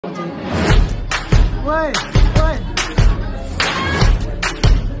Oi, oi.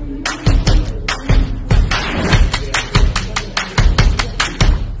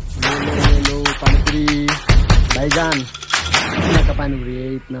 Hello, panipuri Bhaijaan किनका पानीपुरी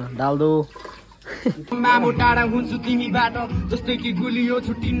इतना डाल दो मामु टाढा हुन्छु तिमीबाट जस्तै कि गुलियो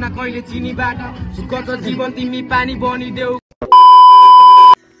छुट्टिन्न कहिले चिनीबाट सुखद जीवन तिमी पानी बनिदेऊ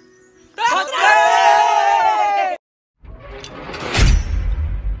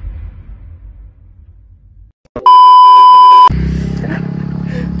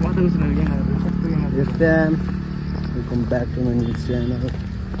Welcome back to my new channel.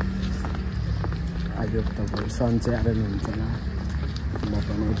 आज तपाईहरु सन्चै आएर हुनुहुन्छ म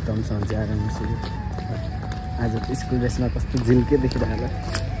पनि एकदम सन्चै आएर हुन्छु आज स्कुल ड्रेसमा कस्तो झिल्के देखिरहेको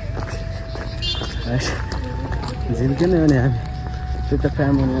झिल्के नै हो नि हामी त्यो त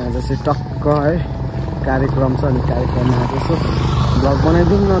फ्यामिली आज चाहिँ टक्क है कार्यक्रम छ अनि कार्यक्रममा आज यसो भ्लग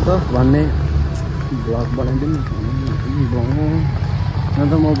बनाइदिउँ न त भन्ने भ्लग बनाइदिउँ न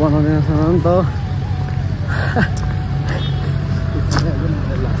त म बनाउँदैन नि त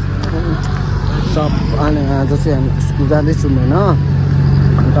सब अनि आज चाहिँ हामी स्कुल जाँदैछौँ होइन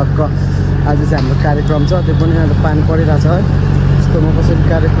टक्क आज चाहिँ हाम्रो कार्यक्रम छ त्यो पनि आज पानी परिरहेछ है यस्तोमा कसरी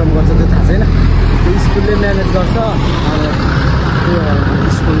कार्यक्रम गर्छ त्यो थाहा छैन त्यो स्कुलले म्यानेज गर्छ अनि त्यो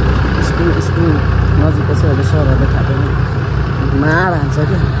स्कुल नजिकै छ अहिले सरहरूले थाहा छैन मार हान्छ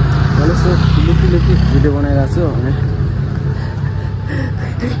कि मैले यसो लुकी भिडियो बनाइरहेको छु अनि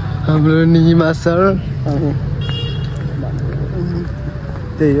हाम्रो निमा सर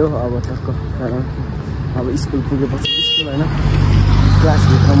त्यही हो अब टक्क अब स्कुल पुगेपछि स्कुल होइन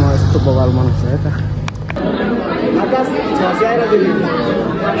क्लासभित्रमा यस्तो बवाल मनाउँछ है त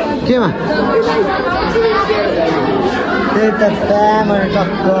केमा त्यही त फ्यामहरू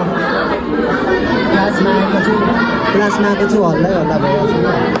टक्क क्लासमा आएको छु हल्लै हल्ला भइरहेको छु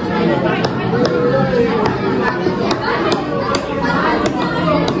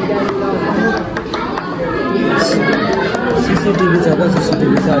सीसीटीवी छ क्या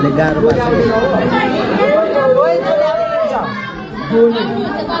सीसीटीवी छ अहिले गाह्रो भएको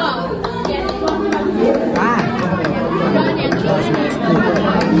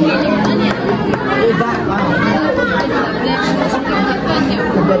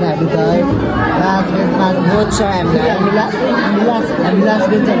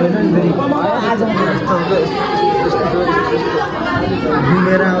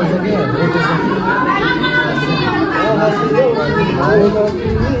घुमेर आउँछ कि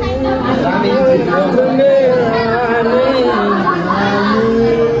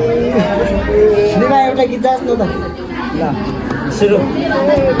एउटा गीत जाँच्नु त ल सुरु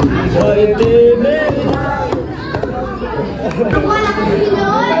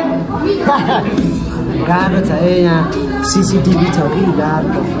गाह्रो छ है यहाँ सीसीटीभी छ कि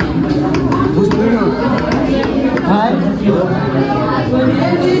गाह्रो बुझ्दैन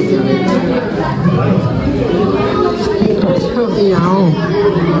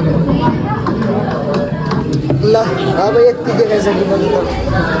ल अब यति देखाइसकेँ मैले त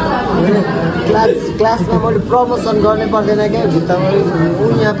क्लासमा मैले प्रमोसन गर्ने पर्दैन क्या भित्तामा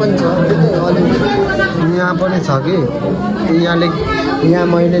यहाँ पनि छ अलिक यहाँ पनि छ कि यहाँ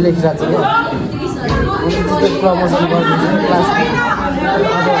मैले लेखिरहेको छु क्या त्यस्तै प्रमोसन गरिदिन्छु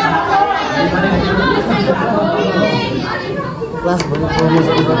क्लासभरि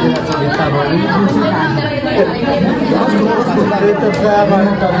प्रमोसन गरिदिरहेको छु भित्ताभरि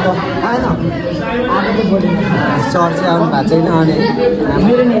सर चाहिँ आउनु भएको छैन अनि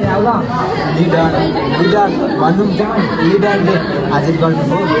लिडरले हाजिर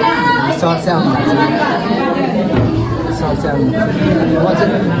गर्नुभयो सर चाहिँ आउनु भएको छैन म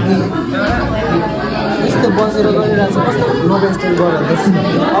चाहिँ यस्तो बसेर गरिरहेको छु कस्तो नोबेल स्टेल गरेर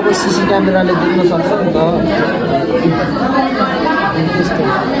अब सिसी क्यामेराले देख्न सक्छ नि त त्यस्तो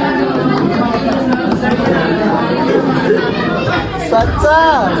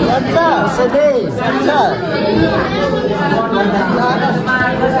सच्चा सधैँ सच्चा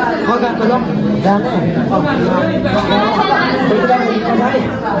मगाएको ल जाने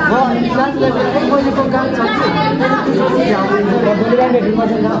पहिलेको काम छ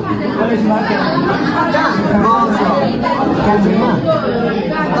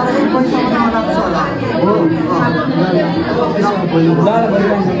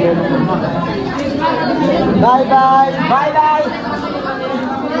बाई बाई बाई बाई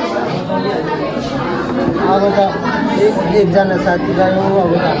अब त एकजना साथी गयो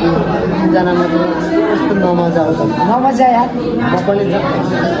अब तिनजना मात्रै कस्तो नमजा आउँछ नमजा यार म पनि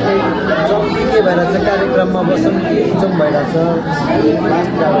जाउँ के भएर चाहिँ कार्यक्रममा बसौँ कि जाउँ भइरहेछ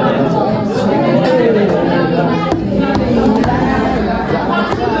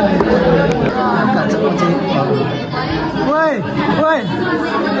लास्ट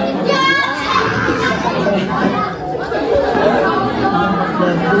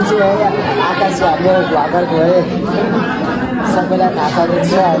मेरो भ्लगरको है सबैलाई थाहा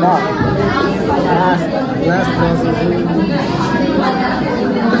छ होइन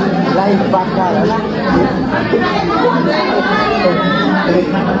लाइभ पार्टनर होइन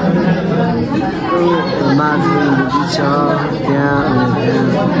माझी छ त्यहाँ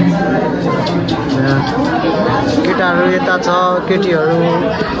केटाहरू यता छ केटीहरू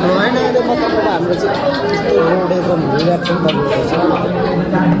होइन मतलब हाम्रो चाहिँ त्यस्तो रोड एकदम रिल्याक्सन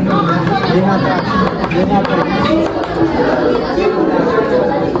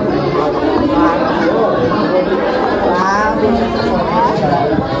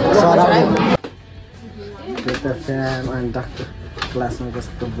त्यो फ्यान अनि डाक्टर क्लासमा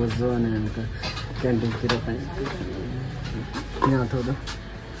कस्तो बुझ्यो अनि हामीको क्यान्टिनतिर पाइन्छ यहाँ थोडो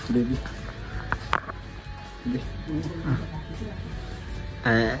बेबी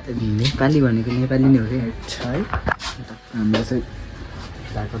नेपाली भनेको नेपाली नै हो कि है हाम्रो चाहिँ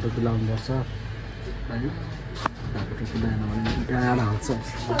ढाका टोपी लाउनुपर्छ है ढाका टोपी लगाएन भने गाडा हाल्छ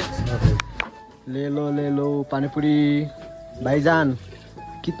ले लो पानीपुरी भाईजान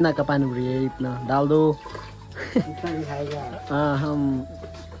कितना का पानीपुरी है इतना डाल दो हाँ हम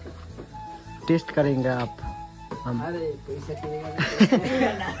टेस्ट करेंगे आप हम अरे पैसा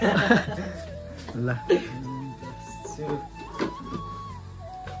ला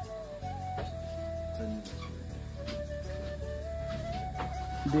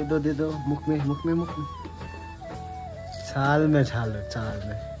दे दो मुख में छाल में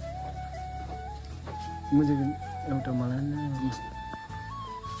मुझे एउटा मलाई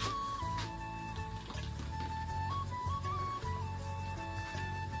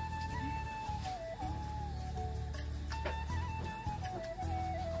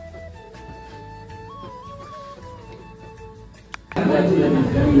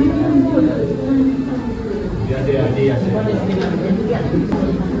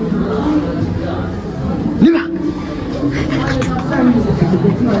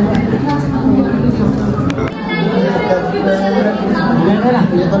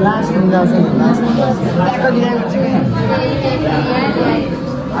ये तो लास्ट मिला से लास्ट क्या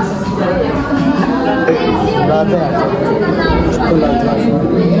दिया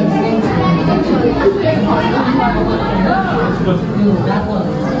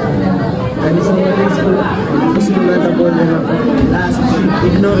स्कुलमा त बोल्दैन लास्ट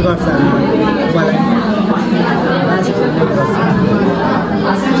इग्नोर गर्छ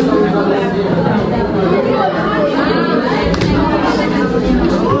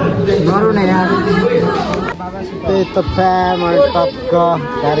गरौँ न यार त्यही त फ्याम टक्क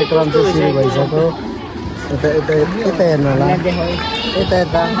कार्यक्रम चाहिँ सुरु भइसक्यो यता हेर्नु होला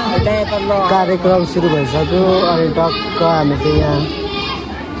यता कार्यक्रम सुरु भइसक्यो अनि टक्क हामी चाहिँ यहाँ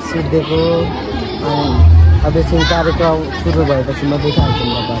सिद्धिएको अनि अब एकछिन कार्यक्रम सुरु भएपछि म देखाइहाल्छु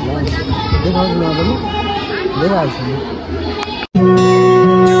नि तपाईँहरूलाई देखाउँछु न पनि देखाइहाल्छु नि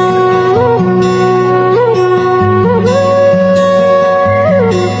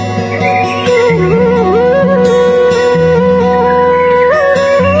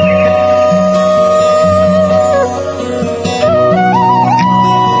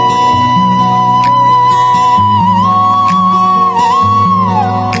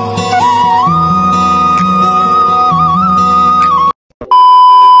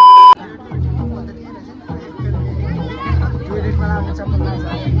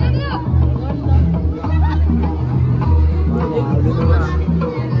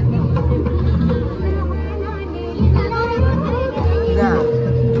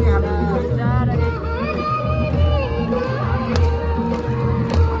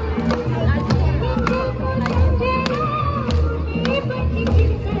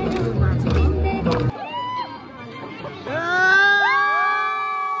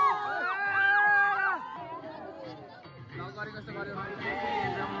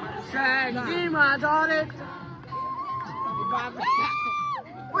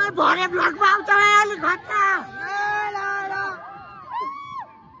भरे ब्लग पाउँछ अलि खट्टा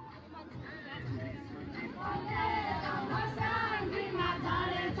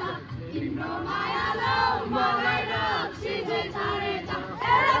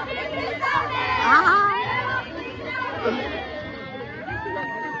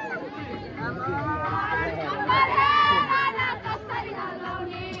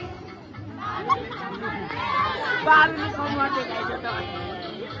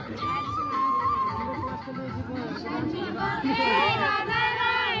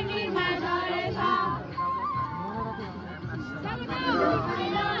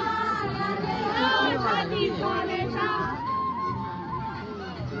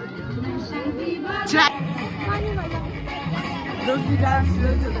Doki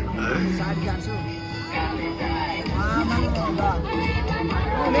dance साडी जान्छु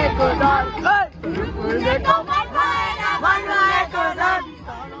neko dal neko neko dal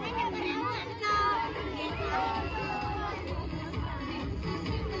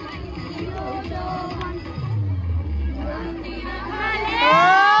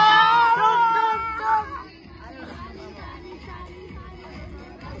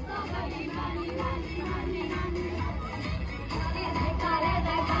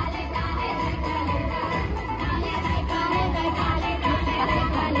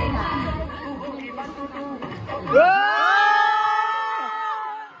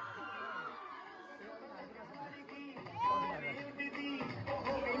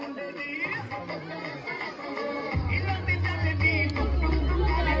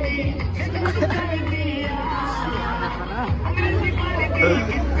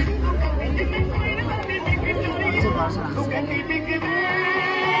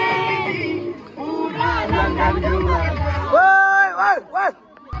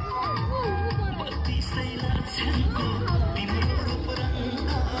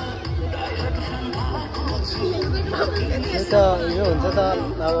यो हुन्छ त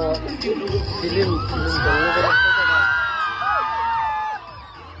अब फिल्म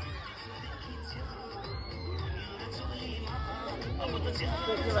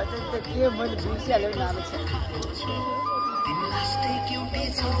के मैले बिर्सिहालेँ नाम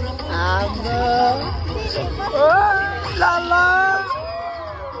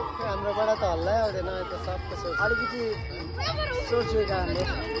हाम्रोबाट त हल्लै आउँदैन त्यो सबको अलिकति सोचेको कारणले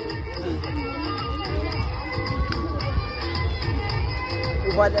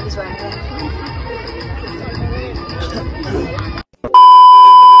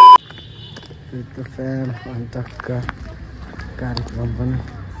फ्यान टक्क कार्यक्रम पनि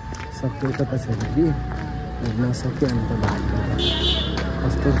सक्यो कता छैन कि नसक्यो अनि त भाग्यो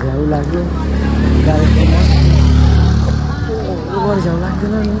कस्तो झ्याउ लाग्यो कार्यक्रममा झ्याउ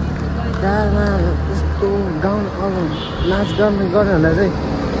लाग्दैन नि गाडीमा यस्तो गाउँ अब नाच गर्नेहरूलाई चाहिँ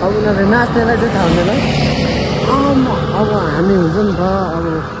अब उनीहरूले नाच्नेलाई चाहिँ थाहा हुँदैन अब हामी हुन्छ नि त अब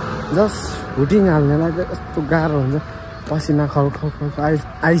जस्ट हुटिङ हाल्नेलाई चाहिँ यस्तो गाह्रो हुन्छ पसिना खल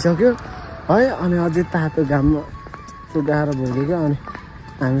आइसक्यो है अनि अझै तातो घाममा यस्तो गाह्रो भइदियो क्या अनि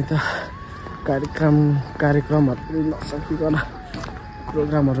हामी त कार्यक्रमहरू नसकिकन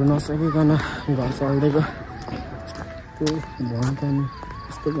प्रोग्रामहरू नसकिकन घर चल्दिएको त्यो भयो त नि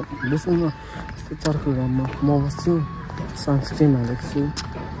यस्तो बस्नु म यस्तो चर्को घाममा म बस्छु सनस्क्रिन हालेको छु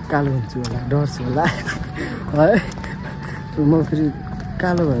कालो हुन्छु होला डर्छु होला है म फेरि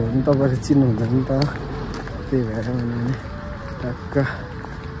कालो भयो भने तपाईँहरू चिन्नु हुँदैन नि त त्यही भएर भने टक्क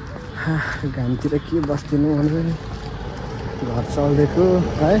घामतिर के बस्दिनु भने घर चल्दिएको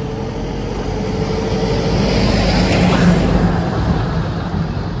है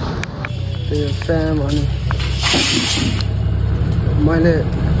त्यही फ्याम अनि मैले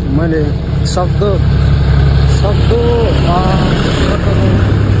सक्दो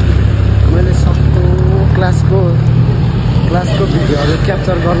क्लासको भिडियोहरू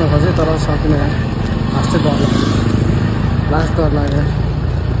क्याप्चर गर्न खोजेँ तर सकिनँ फर्स्टै डर लाग्यो डर लाग्यो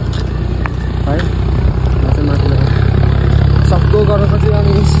है म चाहिँ माथि सक्दो गर्न खोजेँ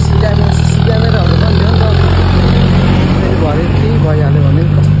अनि सिसी क्यामेराहरू पनि थियो नि त भरे केही भइहाल्यो भने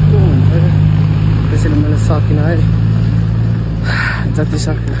कस्तो हुन्छ क्या त्यसैले मैले सकिनँ है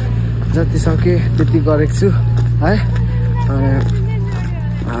जति सकेँ त्यति गरेको छु है अनि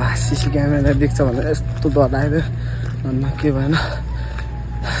सिसी क्यामेरा देख्छ भने यस्तो डर लाग्यो अन्त के भएन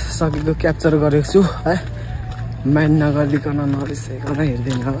सकेको क्याप्चर गरेको छु है माइन्ड नगरिकन नरिसाइकन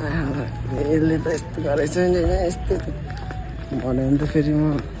हेर्दैन यसले त यस्तो गरेको छ नि यस्तो भन्यो भने त फेरि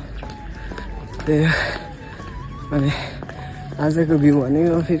म त्यही अनि आजको भ्यू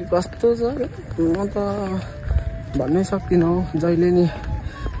भनेको फेरि कस्तो छ म त भन्नै सक्दिनँ जहिले नि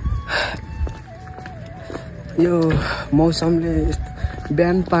यो मौसमले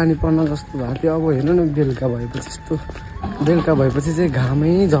बिहान पानी पर्न जस्तो भएको थियो अब हेर्नु न बेलुका भएपछि चाहिँ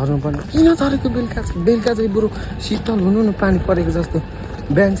घामै झर्नु पर्ने किन झरेको बेलुका चाहिँ बरु शीतल हुनु न पानी परेको जस्तो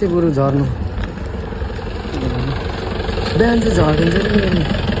बिहान चाहिँ बरु झर्नु बिहान चाहिँ झरिन्छ नि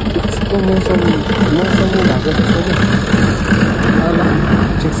यस्तो मौसम भएको जस्तो ल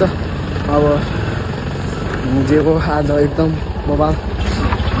ठिक छ अब जे हो आज एकदम बवाल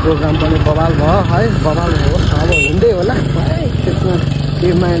प्रोग्राम पनि बवाल भयो है बवाल हो अब हुँदै होला है त्यसमा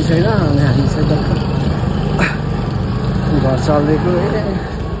केही माइन्ड छैन अनि हामी चाहिँ घर चल्दिएको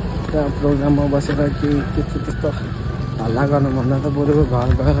प्रोग्राममा बसेर केही त्यस्तो हल्ला गर्नुभन्दा त बरु घर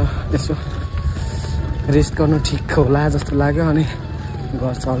गएर यसो रेस्ट गर्नु ठिक होला जस्तो लाग्यो अनि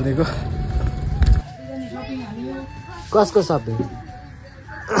घर चल्दिएको कसको सपिङ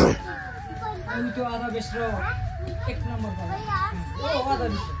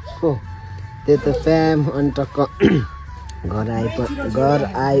हो त्यो त फ्याम अनि टक्क घर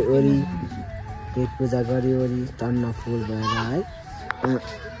आइवरी पेट पूजा गरिवरी टन्न फुल भएर है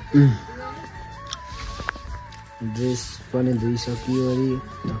ड्रेस पनि धोइसकिवरी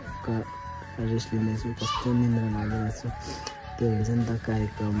टक्क रेस्ट लिँदैछु कस्तो निन्द्रा लागिरहेको छ त्यो हुन्छ नि त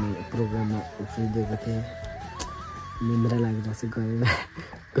कार्यक्रममा प्रोग्राममा उफ्रिदिएको थिएँ निन्द्रा लागिरहेको छ गरेर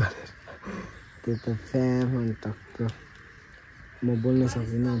त्यो त फ्याम अनि टक्क म बोल्न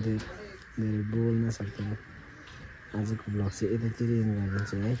सक्दिनँ मेरो बोल्न सक्दिनँ आजको ब्लग चाहिँ यतातिर एन्ड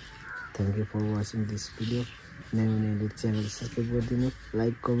गरिदिन्छु है thank you for watching this video नयाँ च्यानल सब्सक्राइब गरिदिनु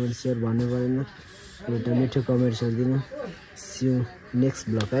लाइक कमेन्ट सेयर भन्नु परेन एउटा मिठो कमेन्ट गरिदिनु सी यू नेक्स्ट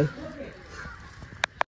ब्लग है